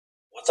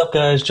What's up,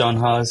 guys? Jon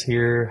Haws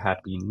here.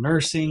 Happy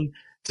nursing.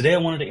 Today, I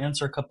wanted to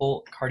answer a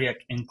couple cardiac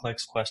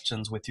NCLEX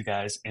questions with you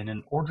guys, and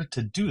in order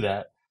to do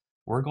that,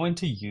 we're going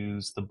to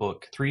use the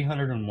book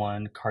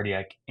 301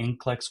 Cardiac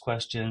NCLEX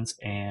Questions,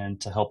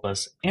 and to help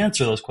us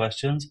answer those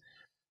questions,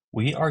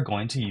 we are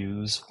going to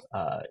use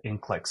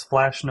NCLEX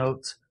flash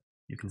notes.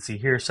 You can see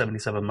here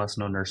 77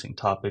 must-know nursing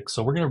topics.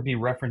 So we're going to be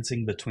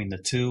referencing between the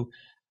two.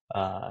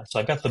 So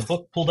I've got the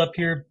book pulled up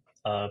here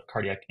of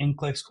Cardiac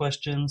NCLEX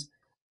Questions.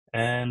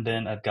 And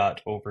then I've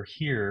got over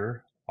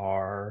here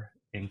our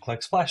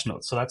NCLEX flash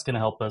notes. So that's going to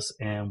help us,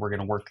 and we're going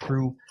to work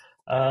through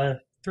 3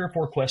 or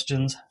 4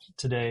 questions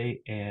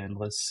today, and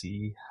let's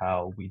see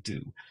how we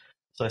do.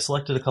 So I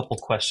selected a couple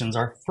questions.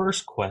 Our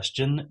first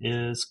question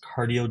is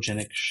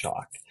cardiogenic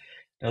shock.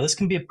 Now this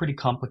can be a pretty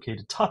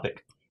complicated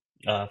topic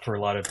for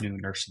a lot of new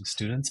nursing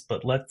students,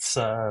 but let's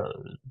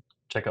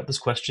check out this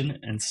question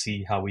and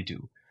see how we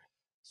do.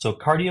 So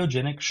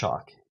cardiogenic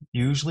shock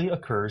usually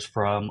occurs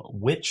from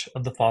which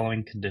of the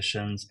following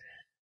conditions?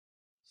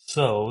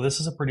 So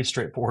this is a pretty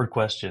straightforward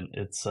question.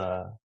 It's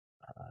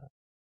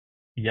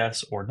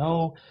yes or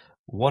no.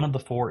 One of the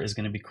 4 is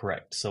going to be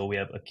correct. So we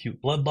have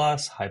acute blood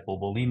loss,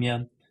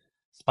 hypovolemia,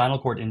 spinal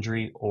cord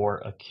injury, or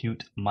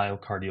acute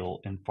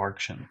myocardial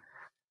infarction.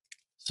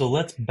 So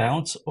let's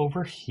bounce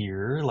over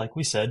here, like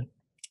we said,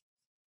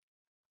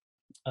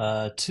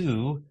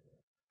 to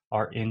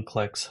our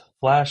NCLEX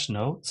flash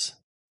notes.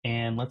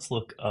 And let's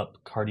look up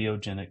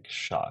cardiogenic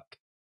shock.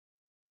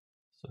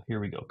 So here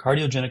we go,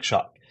 cardiogenic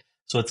shock.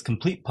 So it's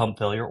complete pump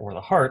failure or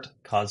the heart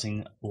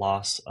causing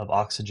loss of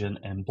oxygen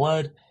and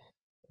blood,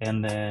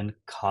 and then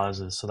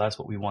causes. So that's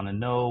what we want to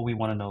know. We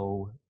want to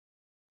know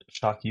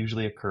shock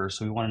usually occurs.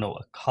 So we want to know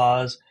a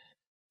cause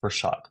for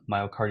shock: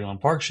 myocardial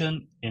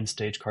infarction,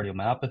 end-stage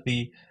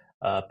cardiomyopathy,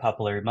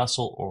 papillary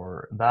muscle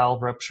or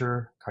valve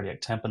rupture,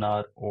 cardiac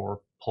tamponade, or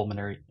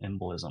pulmonary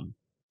embolism.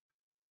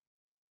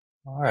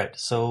 All right,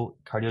 so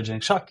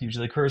cardiogenic shock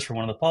usually occurs from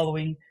one of the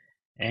following,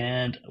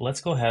 and let's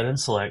go ahead and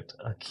select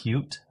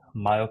acute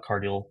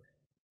myocardial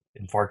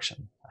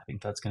infarction. I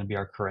think that's going to be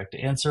our correct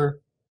answer.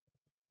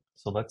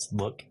 So let's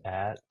look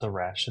at the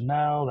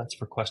rationale. That's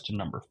for question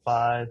number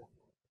 5.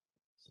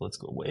 So let's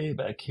go way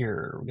back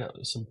here. We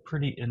got some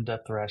pretty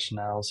in-depth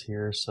rationales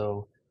here,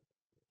 so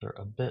they're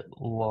a bit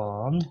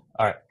long.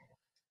 All right,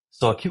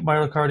 so acute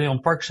myocardial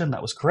infarction,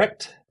 that was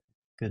correct.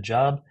 Good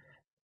job.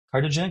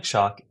 Cardiogenic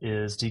shock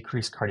is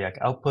decreased cardiac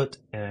output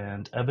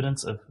and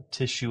evidence of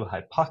tissue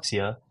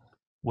hypoxia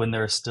when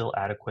there is still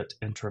adequate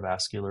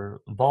intravascular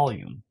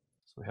volume.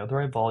 So we have the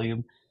right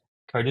volume.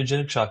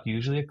 Cardiogenic shock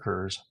usually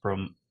occurs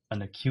from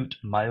an acute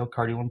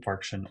myocardial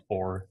infarction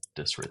or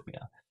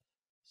dysrhythmia.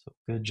 So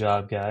good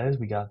job, guys.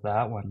 We got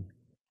that one.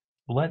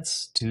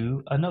 Let's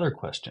do another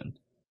question.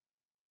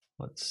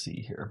 Let's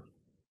see here.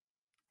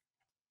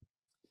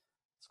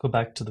 Go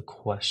back to the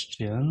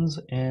questions,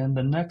 and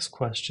the next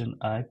question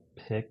I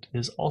picked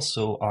is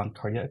also on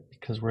cardiac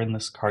because we're in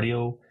this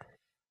cardiac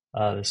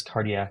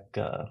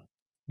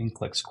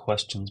NCLEX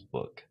questions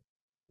book.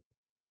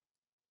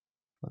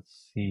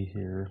 Let's see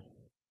here.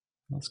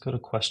 Let's go to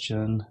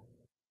question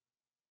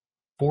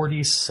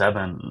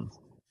 47.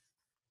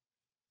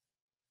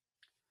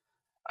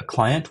 A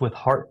client with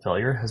heart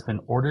failure has been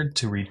ordered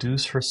to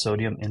reduce her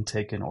sodium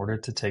intake in order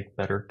to take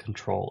better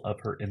control of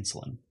her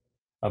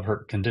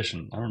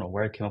condition. I don't know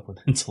where I came up with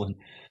insulin.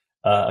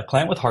 A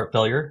client with heart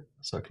failure,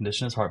 so a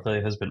condition is heart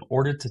failure, has been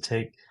ordered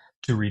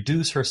to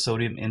reduce her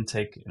sodium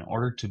intake in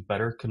order to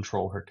better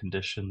control her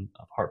condition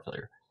of heart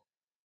failure.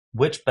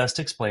 Which best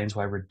explains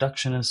why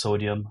reduction in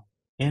sodium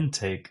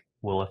intake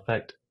will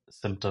affect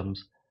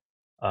symptoms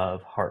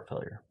of heart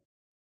failure?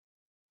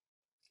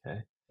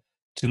 Okay.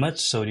 Too much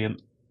sodium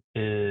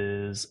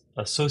is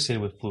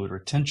associated with fluid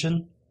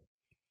retention.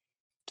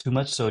 Too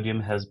much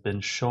sodium has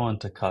been shown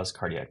to cause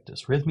cardiac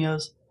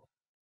dysrhythmias.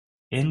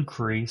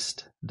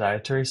 Increased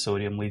dietary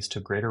sodium leads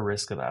to greater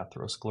risk of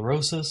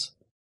atherosclerosis.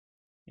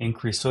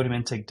 Increased sodium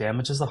intake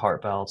damages the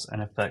heart valves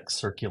and affects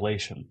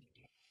circulation.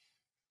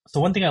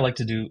 So one thing I like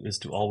to do is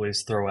to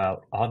always throw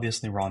out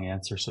obviously wrong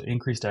answers. So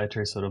increased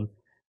dietary sodium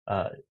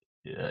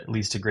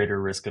leads to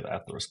greater risk of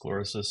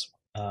atherosclerosis.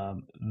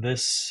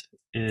 This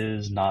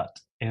is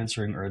not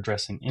answering or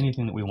addressing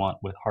anything that we want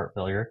with heart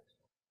failure.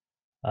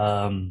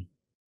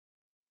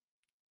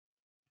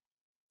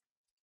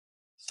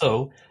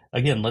 So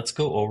again, let's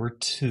go over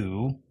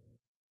to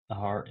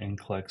our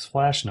NCLEX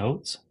flash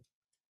notes.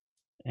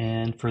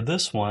 And for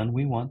this one,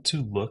 we want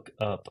to look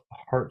up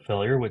heart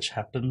failure, which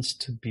happens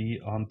to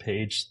be on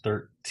page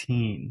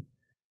 13.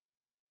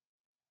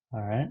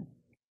 All right.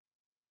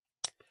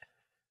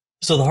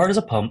 So the heart is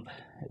a pump.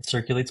 It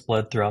circulates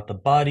blood throughout the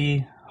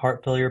body.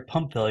 Heart failure,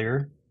 pump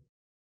failure.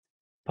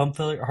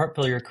 Heart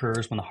failure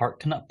occurs when the heart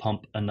cannot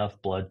pump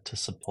enough blood to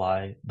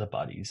supply the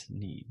body's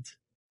needs.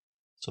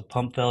 So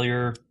pump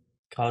failure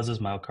causes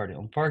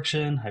myocardial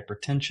infarction,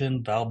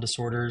 hypertension, valve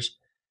disorders.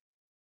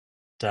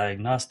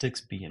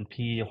 Diagnostics: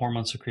 BNP, a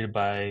hormone secreted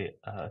by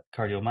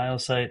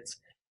cardiomyocytes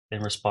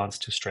in response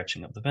to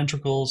stretching of the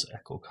ventricles.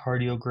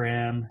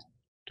 Echocardiogram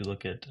to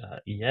look at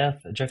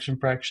EF, ejection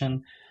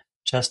fraction.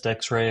 chest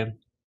x-ray,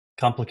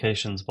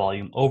 complications,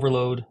 volume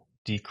overload,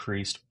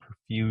 decreased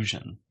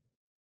perfusion.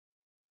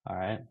 All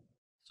right.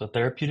 So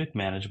therapeutic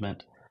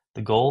management,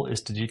 the goal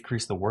is to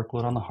decrease the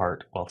workload on the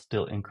heart while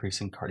still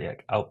increasing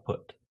cardiac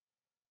output.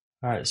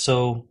 All right.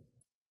 So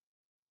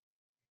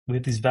we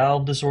have these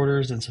valve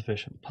disorders,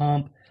 insufficient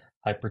pump,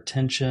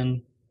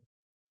 hypertension,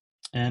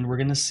 and we're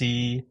going to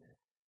see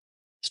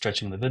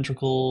stretching of the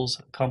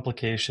ventricles,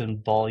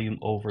 complication, volume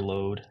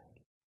overload,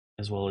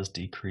 as well as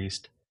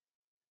decreased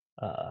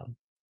uh,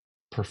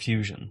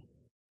 perfusion.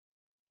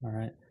 All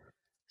right.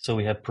 So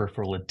we have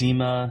peripheral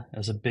edema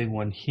as a big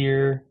one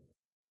here.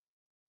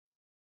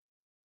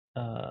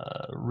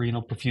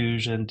 Renal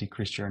perfusion,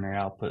 decreased urinary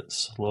output,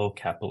 slow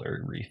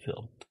capillary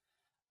refill.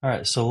 All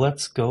right, so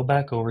let's go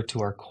back over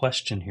to our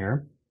question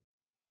here.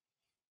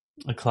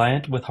 A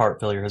client with heart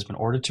failure has been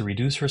ordered to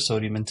reduce her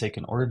sodium intake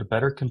in order to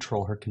better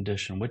control her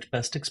condition, which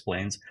best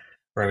explains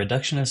why a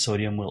reduction in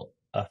sodium will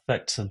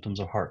affect symptoms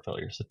of heart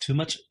failure. So too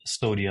much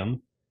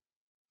sodium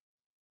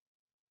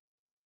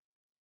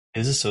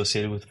is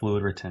associated with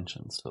fluid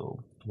retention.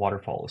 So water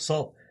follows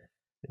salt.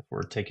 If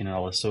we're taking in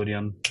all the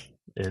sodium,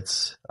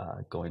 it's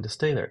going to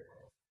stay there.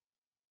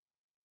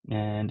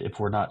 And if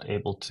we're not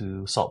able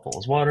to, salt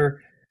follows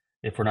water,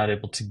 if we're not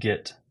able to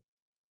get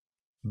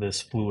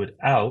this fluid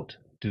out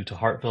due to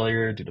heart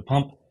failure, due to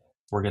pump,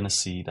 we're going to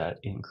see that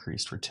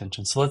increased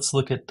retention. So let's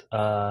look at,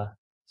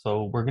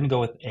 so we're going to go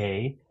with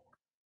A.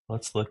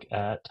 Let's look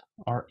at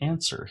our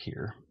answer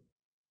here.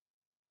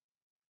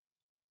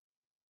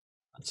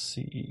 Let's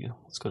see,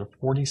 let's go to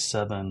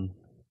 47.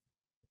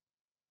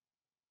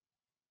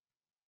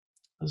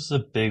 This is a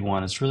big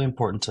one. It's really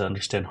important to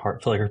understand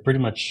heart failure. Pretty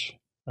much,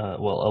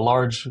 well, a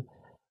large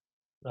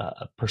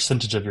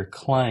percentage of your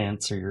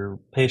clients or your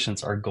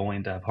patients are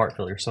going to have heart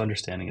failure, so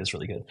understanding is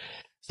really good.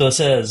 So it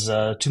says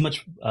too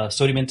much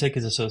sodium intake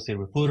is associated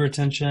with fluid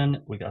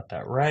retention. We got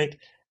that right.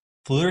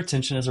 Fluid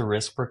retention is a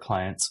risk for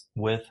clients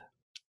with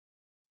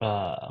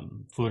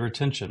fluid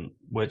retention,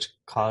 which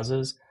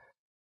causes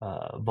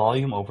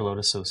volume overload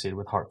associated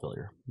with heart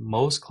failure.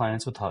 Most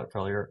clients with heart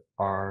failure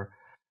are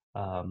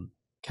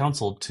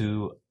counseled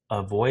to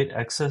avoid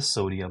excess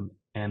sodium,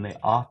 and they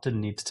often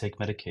need to take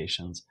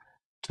medications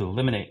to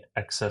eliminate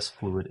excess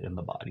fluid in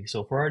the body.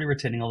 So if we're already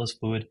retaining all this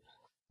fluid,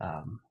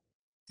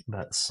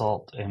 that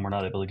salt, and we're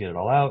not able to get it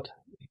all out,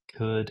 it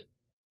could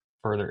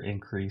further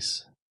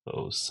increase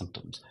those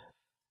symptoms.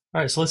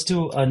 All right, so let's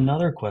do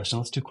another question.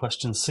 Let's do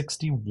question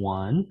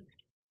 61.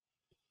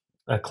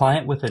 A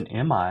client with an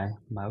MI,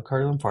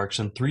 myocardial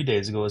infarction, 3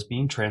 days ago is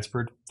being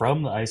transferred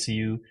from the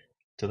ICU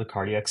to the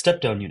cardiac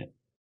step-down unit.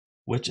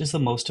 Which is the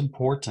most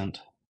important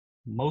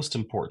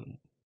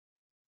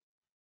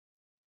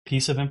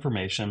piece of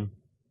information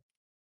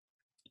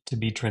to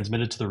be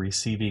transmitted to the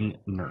receiving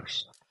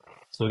nurse?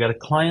 So we got a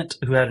client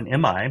who had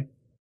an MI.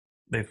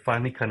 They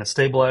finally kind of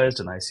stabilized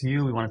in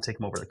ICU. We want to take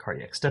them over to the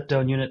cardiac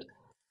step-down unit.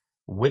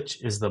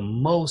 Which is the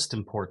most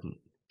important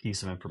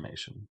piece of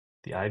information?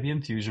 The IV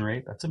infusion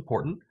rate, that's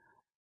important.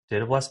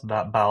 Date of last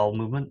bowel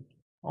movement,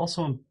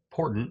 also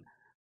important.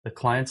 The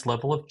client's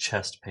level of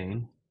chest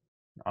pain,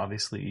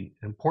 obviously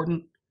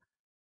important.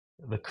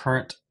 The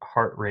current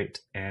heart rate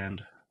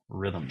and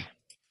rhythm.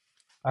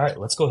 All right,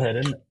 let's go ahead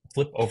and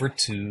flip over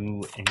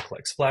to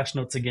NCLEX Flash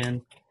Notes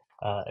again,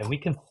 and we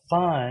can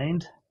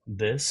find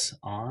this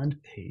on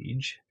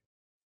page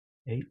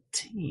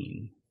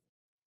 18.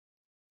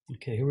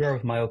 Okay, here we are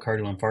with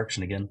myocardial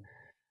infarction again.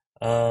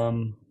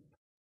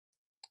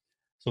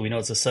 So we know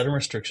it's a sudden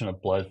restriction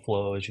of blood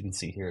flow, as you can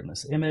see here in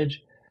this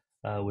image,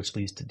 which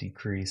leads to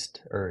decreased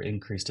or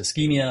increased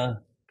ischemia,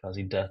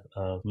 causing death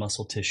of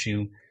muscle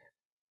tissue.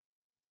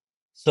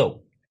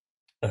 So,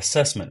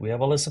 assessment. We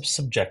have all this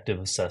subjective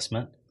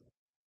assessment,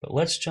 but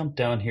let's jump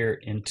down here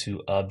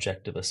into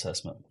objective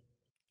assessment.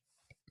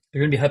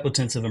 They're going to be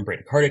hypotensive and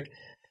bradycardic.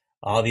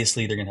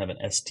 Obviously, they're going to have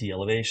an ST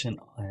elevation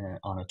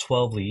on a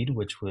 12 lead,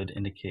 which would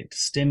indicate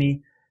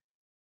STEMI.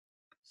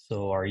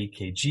 So our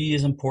EKG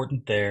is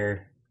important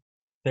there.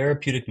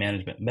 Therapeutic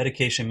management,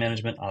 medication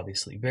management,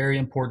 obviously very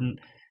important.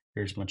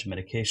 Here's a bunch of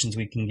medications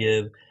we can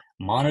give.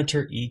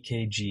 Monitor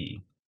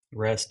EKG,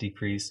 rest,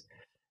 decrease,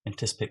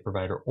 anticipate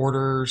provider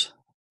orders,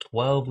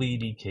 12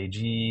 lead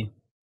EKG.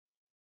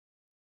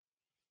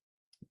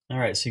 All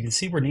right, so you can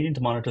see we're needing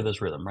to monitor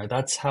this rhythm, right?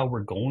 That's how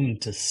we're going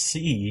to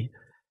see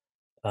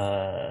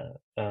an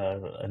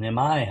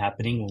MI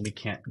happening when we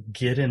can't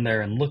get in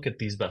there and look at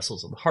these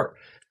vessels of the heart.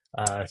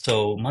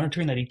 So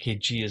monitoring that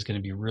EKG is going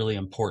to be really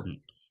important.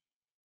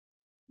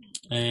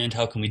 And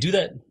how can we do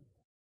that?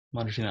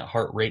 Monitoring that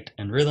heart rate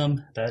and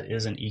rhythm, that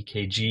is an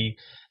EKG.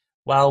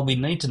 While we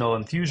need to know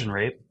infusion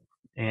rate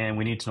and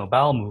we need to know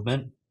bowel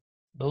movement,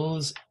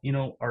 those,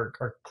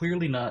 are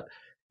clearly not,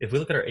 if we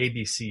look at our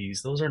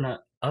ABCs, those are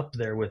not up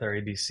there with our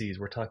ABCs.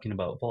 We're talking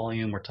about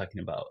volume, we're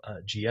talking about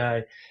GI.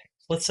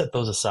 So let's set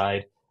those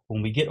aside.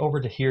 When we get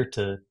over to here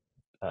to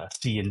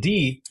C and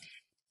D,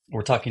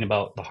 we're talking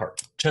about the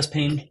heart. Chest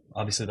pain,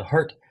 obviously the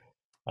heart.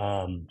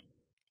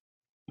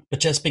 But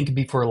chest pain can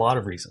be for a lot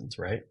of reasons,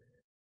 right?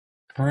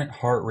 Current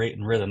heart rate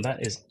and rhythm,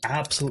 that is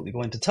absolutely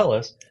going to tell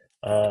us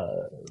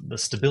the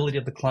stability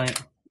of the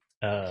client,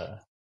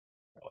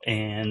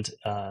 and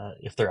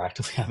if they're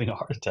actively having a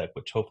heart attack,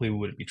 which hopefully we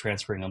wouldn't be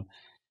transferring them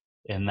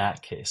in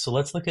that case. So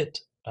let's look at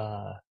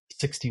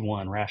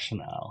 61,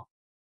 rationale.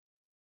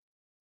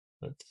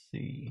 Let's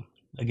see.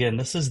 Again,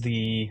 this is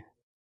the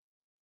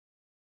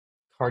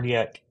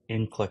Cardiac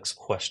NCLEX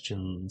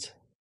Questions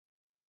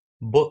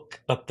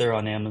book up there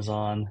on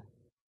Amazon,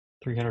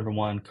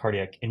 301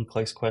 Cardiac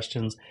NCLEX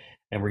Questions,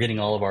 and we're getting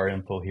all of our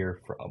info here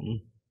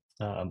from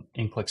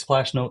NCLEX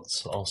Flash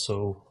Notes,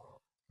 also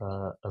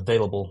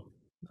available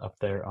up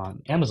there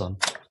on Amazon.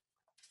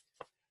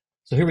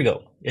 So here we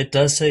go. It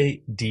does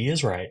say D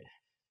is right,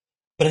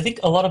 but I think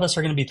a lot of us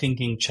are going to be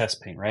thinking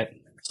chest pain, right?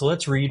 So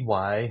let's read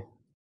why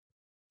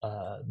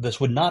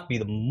this would not be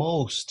the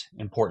most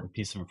important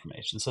piece of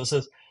information. So it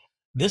says,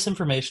 this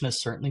information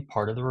is certainly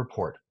part of the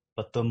report,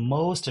 but the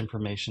most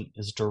information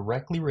is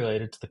directly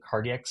related to the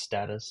cardiac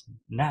status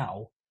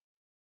now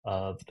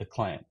of the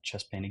client.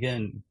 Chest pain,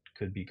 again,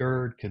 could be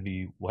GERD, could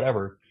be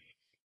whatever.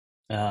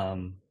 But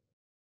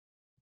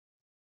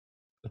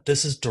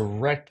this is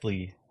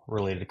directly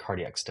related to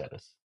cardiac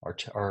status or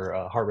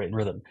heart rate and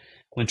rhythm.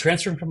 When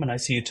transferring from an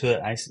ICU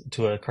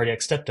to a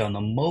cardiac step down,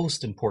 the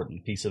most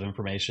important piece of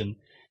information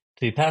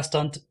to be passed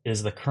on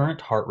is the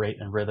current heart rate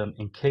and rhythm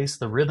in case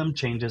the rhythm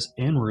changes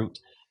en route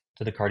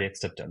to the cardiac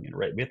step down unit,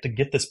 right? We have to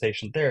get this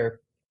patient there.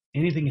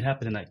 Anything can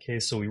happen in that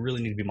case, so we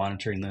really need to be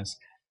monitoring this.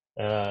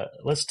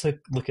 Let's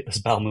look at this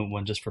bowel movement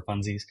one just for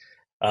funsies.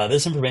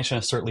 This information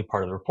is certainly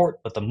part of the report,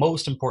 but the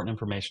most important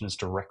information is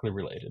directly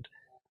related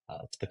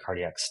to the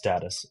cardiac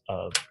status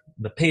of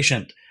the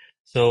patient.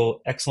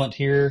 So excellent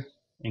here.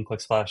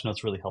 NCLEX Flash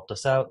Notes really helped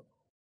us out.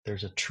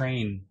 There's a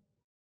train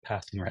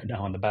passing right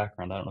now in the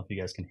background. I don't know if you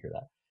guys can hear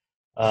that.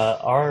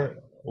 Our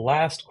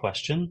last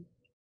question,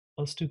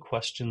 let's do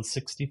question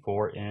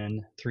 64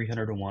 in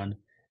 301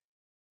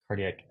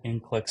 Cardiac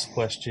NCLEX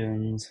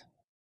Questions.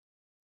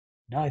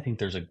 Now I think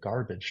there's a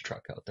garbage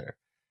truck out there.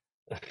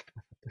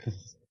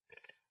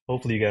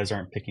 Hopefully you guys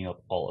aren't picking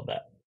up all of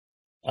that.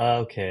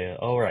 Okay,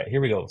 all right,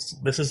 here we go.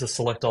 This is a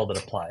select all that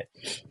apply.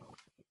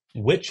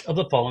 Which of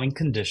the following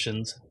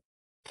conditions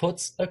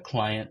puts a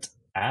client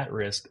at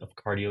risk of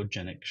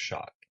cardiogenic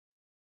shock?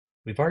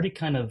 We've already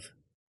kind of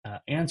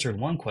answered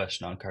one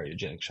question on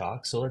cardiogenic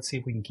shock, so let's see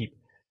if we can keep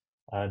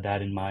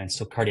that in mind.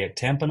 So cardiac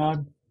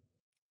tamponade,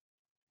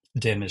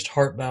 damaged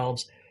heart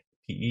valves,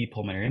 PE,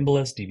 pulmonary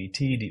embolus,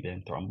 DVT, deep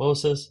vein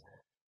thrombosis,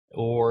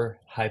 or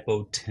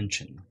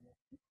hypotension.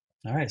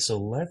 All right, so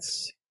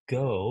let's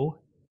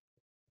go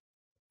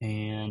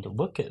and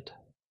look at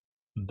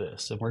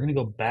this. And we're going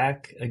to go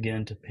back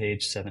again to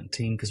page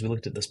 17 because we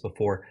looked at this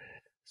before.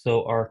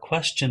 So our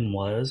question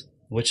was,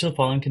 which of the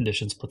following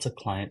conditions puts a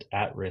client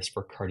at risk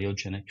for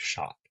cardiogenic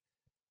shock?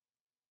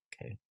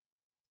 Okay,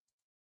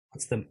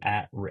 puts them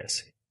at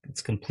risk.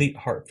 It's complete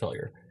heart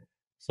failure.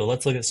 So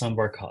let's look at some of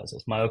our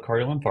causes.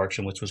 Myocardial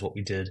infarction, which was what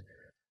we did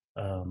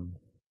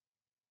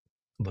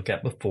look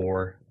at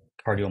before.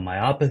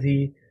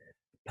 Cardiomyopathy,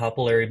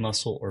 papillary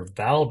muscle or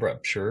valve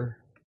rupture,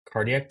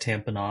 cardiac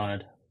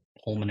tamponade,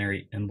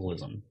 pulmonary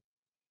embolism.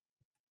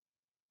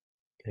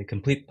 Okay,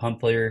 complete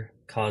pump failure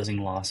causing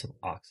loss of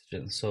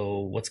oxygen. So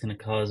what's going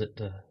to cause it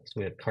to, so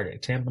we have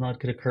cardiac tamponade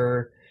could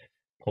occur,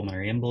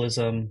 pulmonary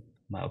embolism,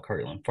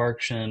 myocardial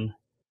infarction.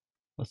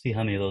 Let's see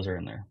how many of those are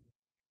in there.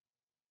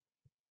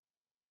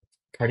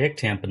 Cardiac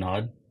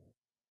tamponade,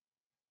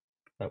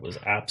 that was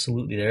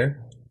absolutely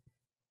there.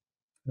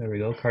 There we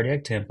go,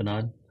 cardiac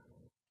tamponade.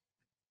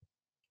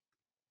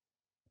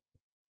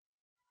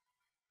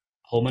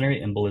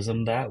 Pulmonary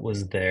embolism, that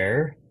was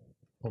there.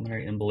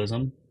 Pulmonary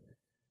embolism.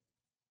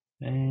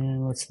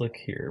 And let's look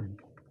here.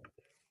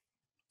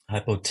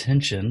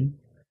 Hypotension,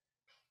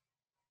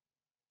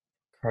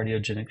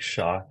 cardiogenic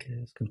shock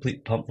is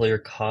complete pump failure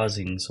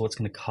causing. So what's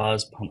going to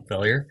cause pump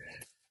failure?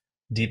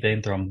 Deep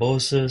vein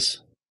thrombosis,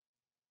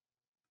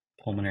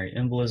 pulmonary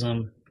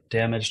embolism,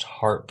 damaged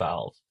heart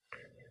valves,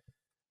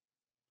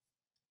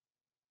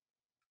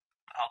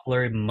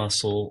 papillary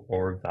muscle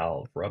or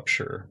valve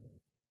rupture.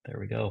 There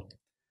we go.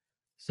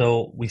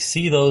 So we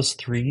see those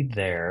three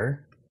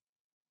there.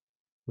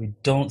 We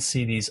don't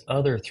see these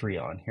other three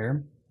on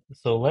here.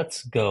 So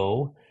let's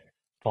go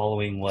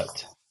following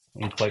what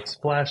NCLEX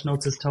Flash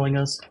Notes is telling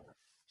us.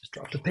 Just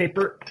dropped a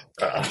paper.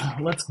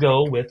 Let's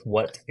go with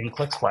what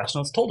NCLEX Flash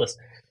Notes told us.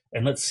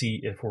 And let's see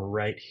if we're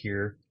right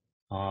here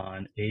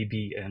on A,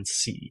 B, and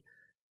C.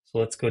 So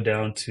let's go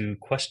down to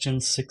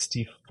question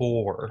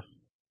 64.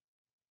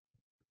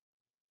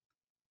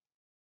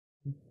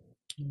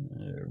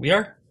 There we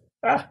are.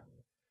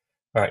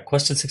 All right,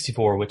 question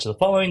 64. Which of the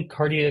following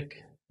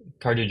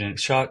cardiogenic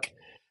shock,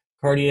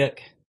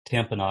 cardiac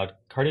tamponade,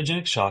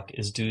 cardiogenic shock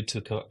is due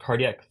to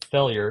cardiac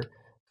failure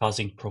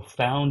causing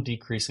profound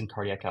decrease in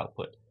cardiac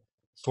output?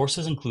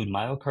 Sources include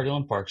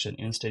myocardial infarction,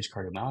 end-stage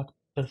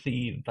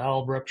cardiomyopathy,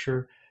 valve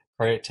rupture,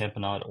 cardiac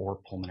tamponade, or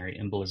pulmonary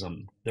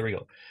embolism. There we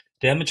go.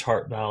 Damaged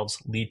heart valves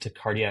lead to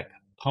cardiac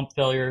pump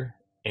failure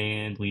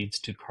and leads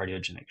to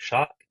cardiogenic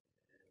shock.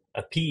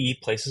 A PE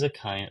places a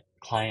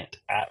client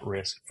at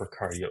risk for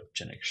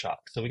cardiogenic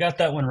shock. So we got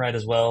that one right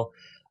as well.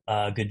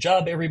 Good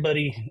job,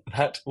 everybody.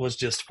 That was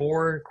just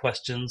 4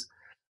 questions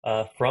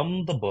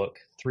from the book,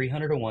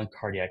 301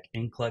 Cardiac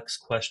NCLEX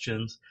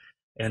Questions.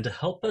 And to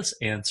help us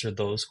answer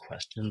those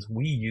questions,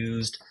 we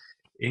used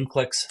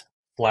NCLEX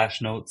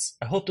flash notes.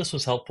 I hope this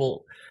was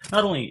helpful,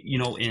 not only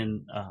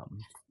in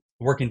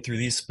working through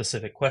these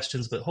specific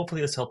questions, but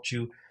hopefully this helped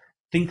you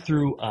think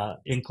through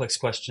NCLEX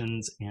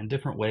questions and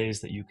different ways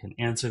that you can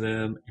answer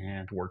them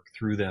and work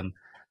through them.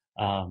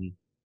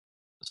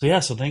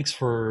 So thanks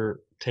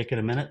for taking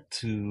a minute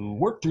to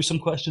work through some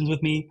questions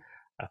with me.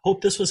 I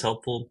hope this was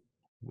helpful.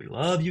 We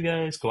love you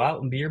guys. Go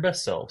out and be your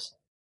best selves.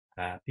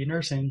 Happy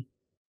nursing.